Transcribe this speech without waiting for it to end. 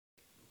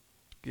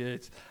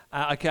Good.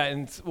 Okay,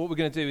 and what we're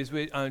going to do is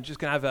we're just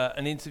going to have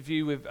an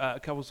interview with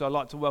a couple. So I'd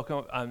like to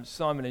welcome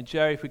Simon and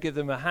Gerry. If we give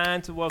them a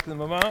hand to welcome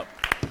them up.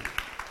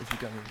 If you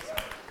don't need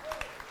to.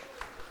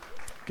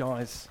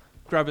 Guys,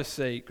 grab a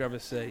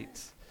seat.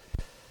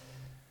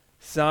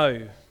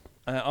 So,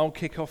 I'll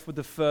kick off with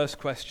the first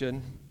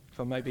question, if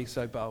I may be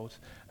so bold.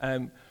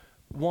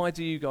 Why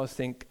do you guys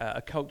think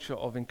a culture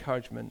of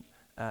encouragement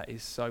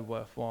is so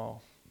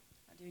worthwhile?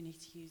 I do need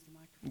to use the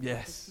microphone.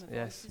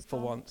 Yes, for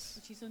once.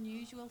 Which is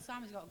unusual.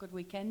 Simon's got a good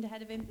weekend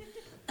ahead of him.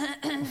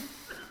 I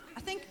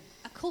think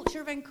a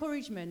culture of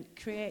encouragement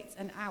creates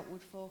an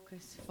outward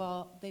focus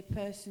for the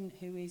person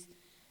who is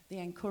the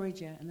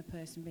encourager and the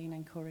person being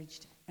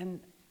encouraged.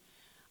 And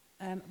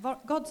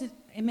God's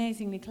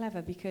amazingly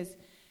clever, because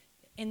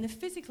in the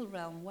physical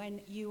realm,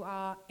 when you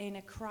are in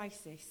a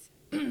crisis,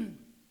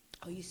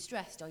 or you're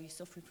stressed, or you're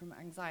suffering from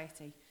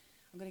anxiety,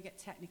 I'm going to get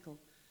technical.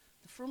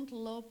 The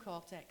frontal lobe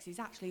cortex is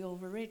actually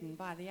overridden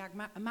by the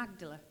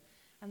amygdala,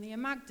 and the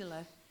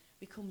amygdala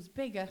becomes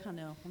bigger. I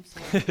know, I'm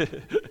sorry.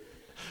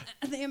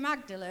 The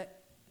amygdala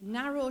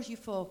narrows your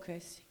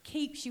focus,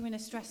 keeps you in a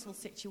stressful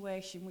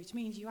situation, which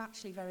means you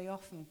actually very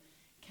often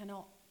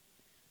cannot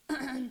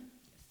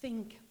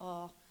think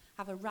or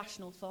have a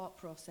rational thought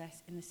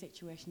process in the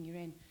situation you're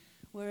in.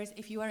 Whereas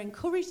if you are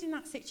encouraged in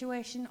that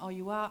situation, or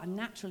you are a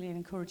naturally an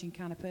encouraging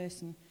kind of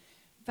person,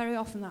 very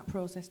often that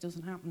process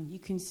doesn't happen. You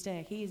can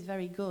stay. He is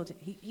very good.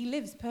 He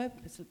lives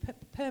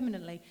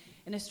permanently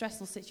in a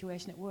stressful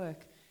situation at work,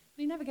 but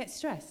he never gets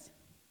stressed.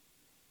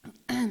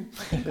 I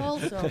think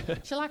also,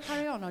 shall I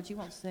carry on, or do you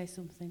want to say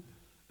something?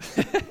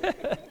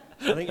 I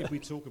think if we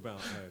talk about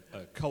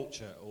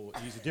culture, or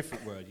use a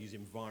different word, use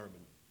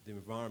environment, the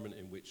environment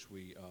in which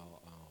we are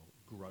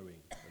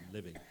growing and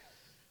living.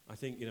 I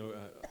think,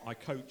 I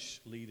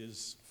coach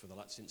leaders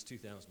since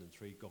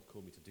 2003. God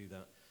called me to do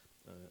that.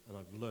 And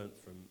I've learnt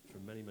from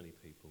many, many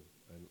people.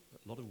 And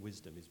a lot of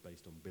wisdom is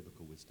based on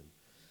biblical wisdom.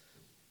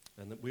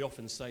 And that we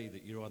often say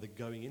that you're either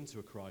going into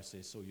a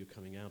crisis or you're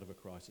coming out of a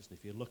crisis. And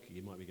if you're lucky,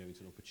 you might be going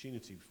to an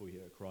opportunity before you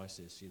hit a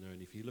crisis.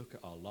 And if you look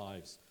at our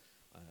lives,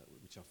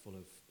 which are full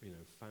of,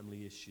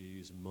 family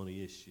issues,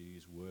 money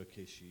issues, work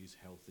issues,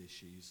 health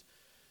issues,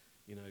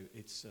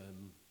 it's...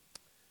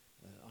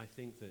 I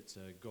think that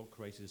God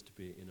created us to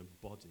be in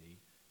a body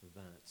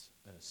that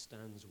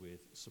stands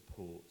with,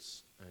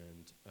 supports,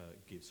 and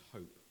gives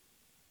hope.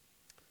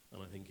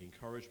 And I think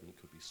encouragement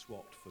could be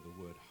swapped for the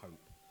word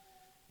hope.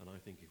 And I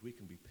think if we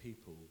can be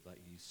people that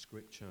use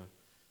scripture,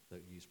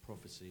 that use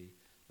prophecy,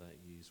 that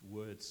use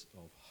words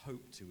of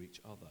hope to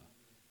each other,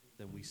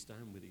 then we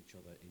stand with each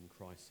other in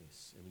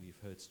crisis. I mean, you've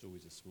heard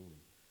stories this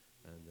morning,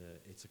 and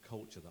it's a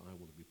culture that I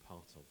want to be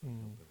part of.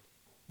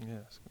 Yeah,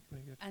 that's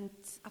really good. And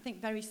I think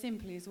very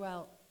simply as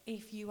well,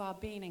 if you are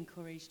being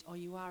encouraged, or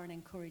you are an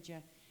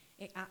encourager,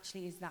 it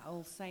actually is that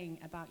old saying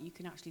about you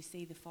can actually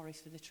see the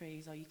forest for the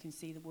trees, or you can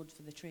see the wood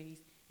for the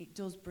trees. It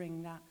does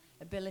bring that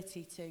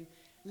ability to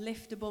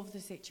lift above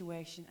the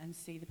situation and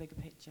see the bigger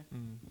picture.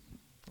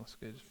 That's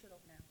good. Shut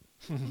up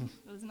now. Well,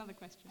 there's another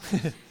question.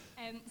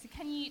 So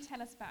can you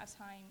tell us about a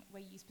time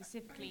where you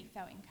specifically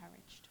felt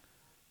encouraged?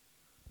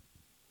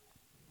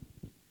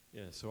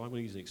 Yeah, so I'm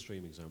going to use an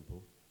extreme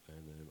example.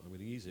 And I'm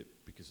going to use it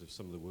because of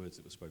some of the words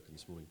that were spoken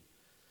this morning.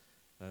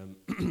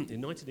 In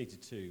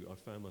 1982, I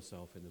found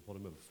myself in the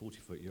bottom of a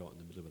 40-foot yacht in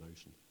the middle of an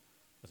ocean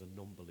as a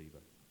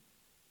non-believer.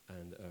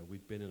 And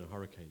we'd been in a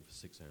hurricane for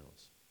 6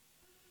 hours.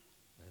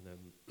 And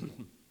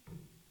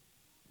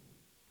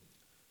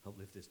I've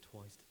lived this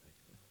twice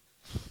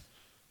today.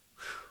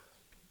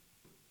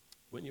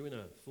 When you're in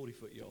a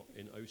 40-foot yacht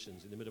in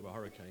oceans in the middle of a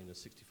hurricane and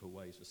 60-foot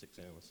waves for 6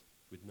 hours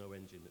with no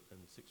engine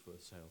and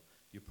 6-foot sail,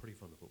 you're pretty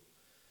vulnerable.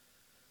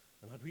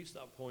 And I'd reached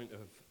that point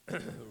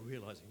of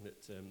realizing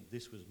that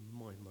this was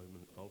my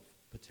moment of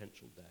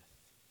potential death.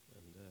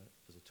 And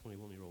as a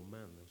 21-year-old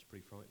man, I was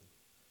pretty frightened.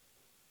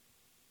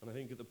 And I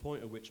think at the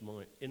point at which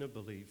my inner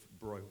belief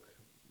broke,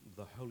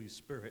 the Holy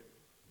Spirit,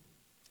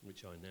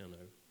 which I now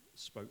know,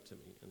 spoke to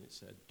me, and it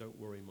said, "Don't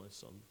worry, my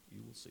son,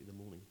 you will see the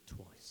morning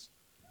twice."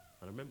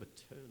 And I remember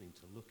turning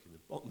to look in the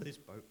bottom of this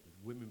boat with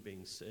women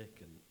being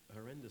sick and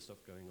horrendous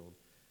stuff going on.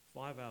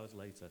 5 hours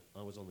later,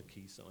 I was on the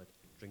quayside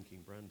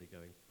drinking brandy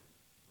going,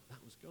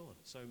 that was God.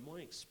 So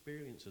my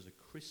experience as a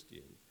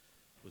Christian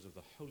was of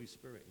the Holy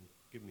Spirit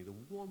giving me the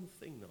one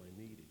thing that I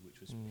needed, which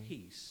was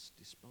peace,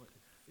 despite the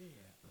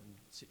fear and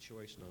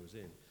situation I was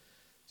in.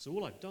 So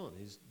all I've done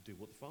is do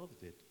what the Father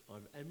did.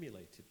 I've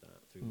emulated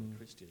that through my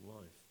Christian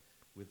life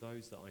with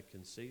those that I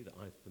can see that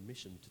I have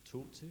permission to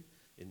talk to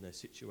in their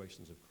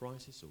situations of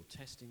crisis or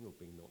testing or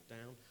being knocked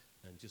down,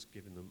 and just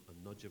giving them a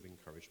nudge of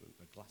encouragement,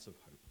 a glass of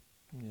hope.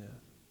 Yeah,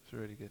 it's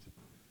really good.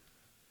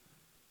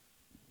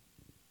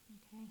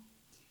 Okay.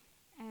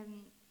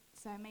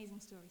 So amazing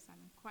story,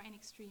 Simon. Quite an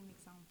extreme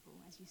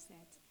example, as you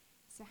said.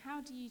 So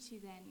how do you two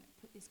then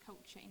put this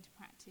culture into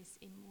practice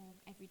in more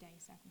everyday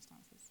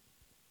circumstances?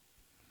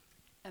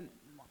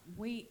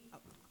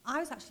 I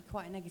was actually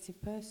quite a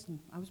negative person.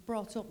 I was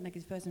brought up a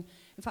negative person.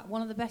 In fact,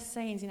 one of the best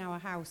sayings in our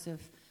house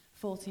of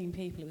 14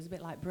 people, it was a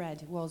bit like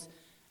bread, was,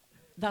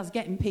 "That's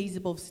getting peas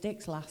above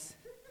sticks, lass."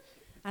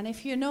 And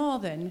if you're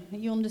northern,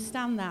 you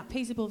understand that.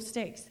 Peas above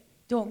sticks.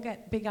 Don't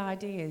get big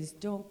ideas.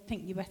 Don't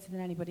think you're better than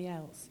anybody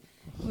else.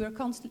 We were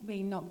constantly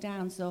being knocked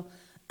down. So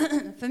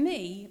for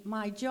me,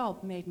 my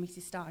job made me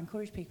to start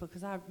encourage people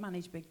because I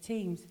manage big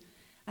teams.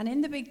 And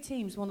in the big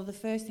teams, one of the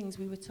first things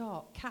we were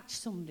taught, catch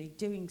somebody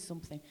doing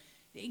something.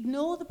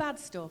 Ignore the bad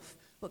stuff,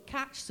 but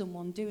catch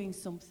someone doing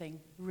something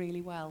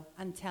really well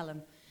and tell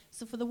them.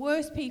 So for the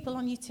worst people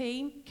on your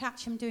team,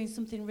 catch them doing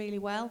something really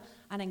well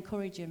and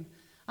encourage them.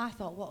 I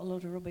thought, what a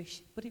load of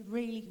rubbish. But it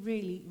really,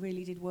 really,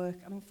 really did work.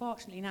 And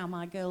unfortunately now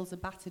my girls are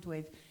battered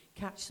with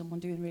catch someone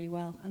doing really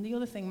well. And the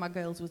other thing my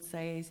girls would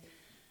say is,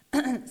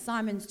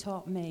 Simon's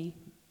taught me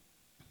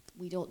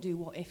we don't do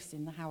what ifs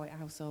in the Howitt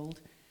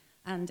household.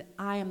 And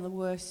I am the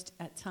worst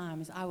at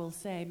times. I will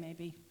say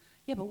maybe,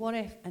 yeah, but what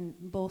if? And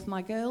both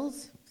my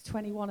girls,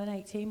 21 and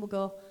 18, will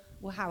go,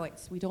 well,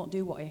 Howitts, we don't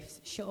do what ifs.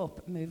 Shut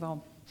up and move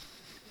on.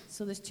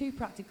 So there's two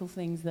practical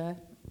things there.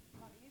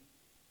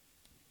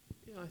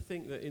 Yeah, I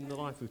think that in the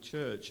life of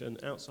church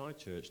and outside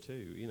church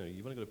too,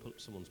 you've only got to pull up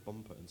someone's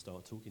bumper and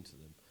start talking to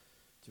them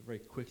to very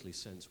quickly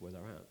sense where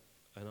they're at.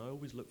 And I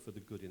always look for the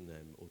good in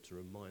them, or to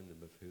remind them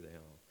of who they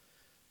are,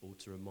 or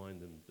to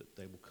remind them that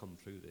they will come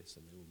through this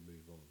and they will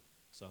move on.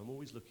 So I'm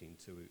always looking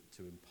to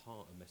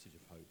impart a message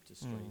of hope to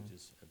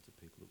strangers and to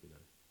people that we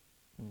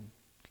know.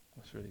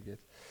 That's really good.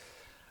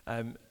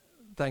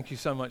 Thank you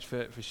so much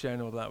for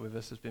sharing all that with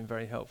us. It's been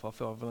very helpful. I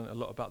feel I've learned a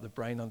lot about the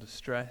brain under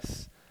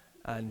stress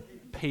and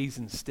peas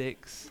and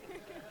sticks.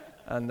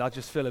 And I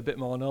just feel a bit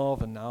more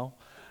northern now.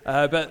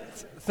 But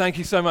thank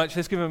you so much.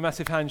 Let's give them a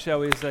massive hand, shall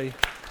we, as they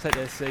take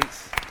their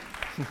seats.